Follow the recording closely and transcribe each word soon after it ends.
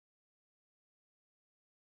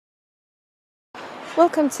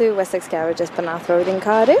Welcome to Wessex Garages, Penarth Road in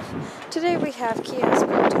Cardiff. Today we have Kia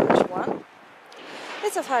Sportage 1.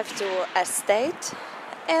 It's a 5-door estate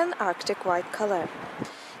in Arctic white colour.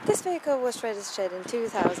 This vehicle was registered in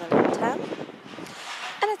 2010 and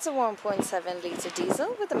it's a 1.7 litre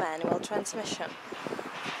diesel with a manual transmission.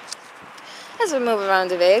 As we move around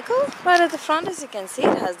the vehicle, right at the front, as you can see,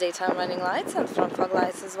 it has daytime running lights and front fog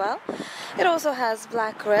lights as well. It also has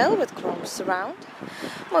black grille with chrome surround.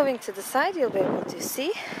 Moving to the side, you'll be able to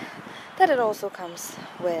see that it also comes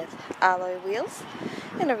with alloy wheels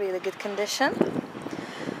in a really good condition,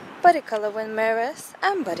 body color wind mirrors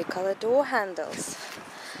and body color door handles.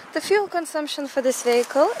 The fuel consumption for this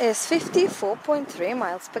vehicle is 54.3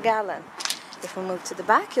 miles per gallon. If we move to the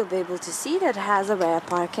back, you'll be able to see that it has a rear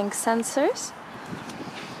parking sensors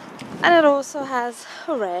and it also has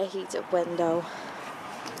a rear heated window.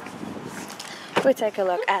 If we take a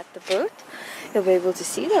look at the boot, you'll be able to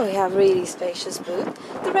see that we have a really spacious boot.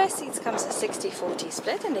 The rear seats comes a 60-40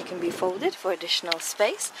 split and they can be folded for additional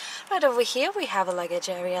space. Right over here we have a luggage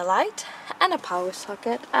area light and a power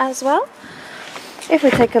socket as well. If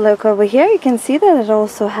we take a look over here, you can see that it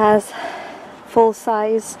also has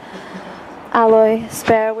full-size alloy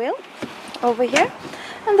spare wheel over here,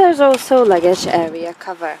 and there's also luggage area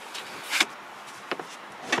cover.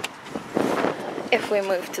 If we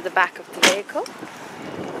move to the back of the vehicle,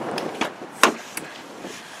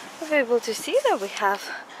 we're able to see that we have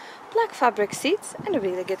black fabric seats in a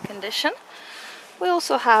really good condition. We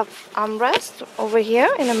also have armrest over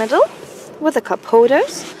here in the middle with the cup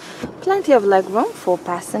holders, plenty of legroom for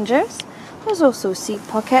passengers. There's also seat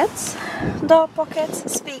pockets, door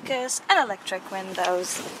pockets, speakers and electric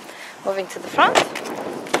windows. Moving to the front,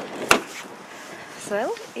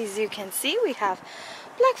 so as you can see we have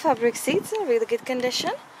black fabric seats in really good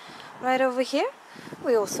condition. Right over here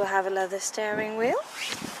we also have a leather steering wheel.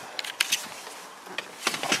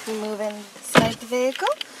 We move inside the vehicle.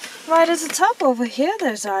 Right at the top over here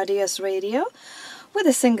there's RDS radio with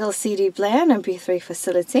a single CD player and MP3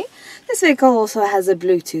 facility. This vehicle also has a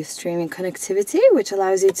Bluetooth streaming connectivity, which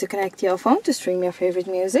allows you to connect your phone to stream your favorite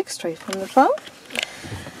music straight from the phone.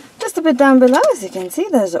 Just a bit down below, as you can see,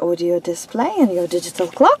 there's an audio display and your digital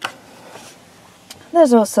clock.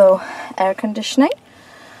 There's also air conditioning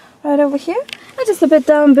right over here. And just a bit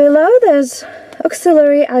down below, there's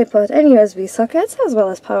auxiliary iPod and USB sockets, as well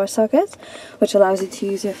as power sockets, which allows you to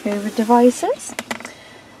use your favorite devices.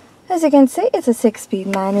 As you can see, it's a 6-speed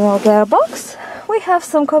manual gearbox. We have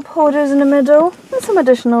some cup holders in the middle and some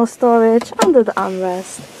additional storage under the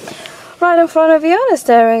armrest. Right in front of you on the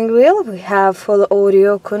steering wheel we have full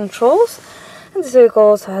audio controls, and this vehicle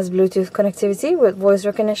also has Bluetooth connectivity with voice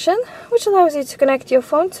recognition, which allows you to connect your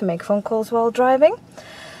phone to make phone calls while driving.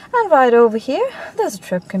 And right over here there's a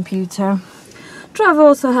trip computer. Driver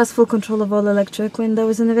also has full control of all electric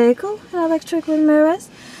windows in the vehicle and electric wind mirrors.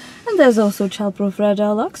 And there's also childproof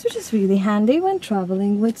radar locks, which is really handy when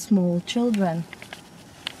traveling with small children.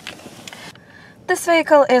 This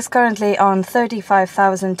vehicle is currently on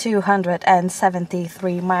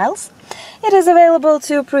 35,273 miles. It is available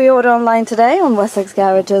to pre-order online today on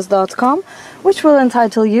wessexgarages.com, which will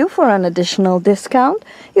entitle you for an additional discount.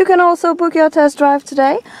 You can also book your test drive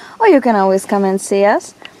today, or you can always come and see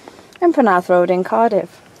us in Penarth Road in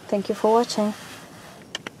Cardiff. Thank you for watching.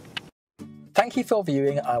 Thank you for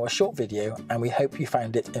viewing our short video, and we hope you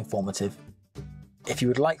found it informative. If you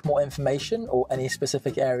would like more information or any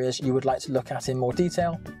specific areas you would like to look at in more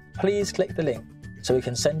detail, please click the link so we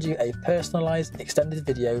can send you a personalised extended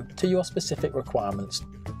video to your specific requirements.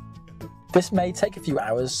 This may take a few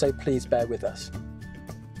hours, so please bear with us.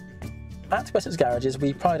 At Wessex Garages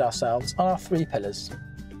we pride ourselves on our 3 pillars: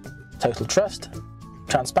 total trust,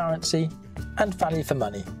 transparency and value for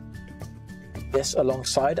money. This,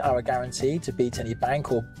 alongside our guarantee to beat any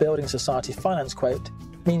bank or building society finance quote,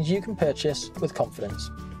 means you can purchase with confidence.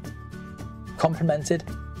 Complemented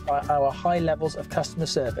by our high levels of customer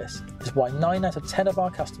service is why 9 out of 10 of our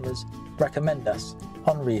customers recommend us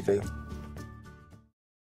on Review.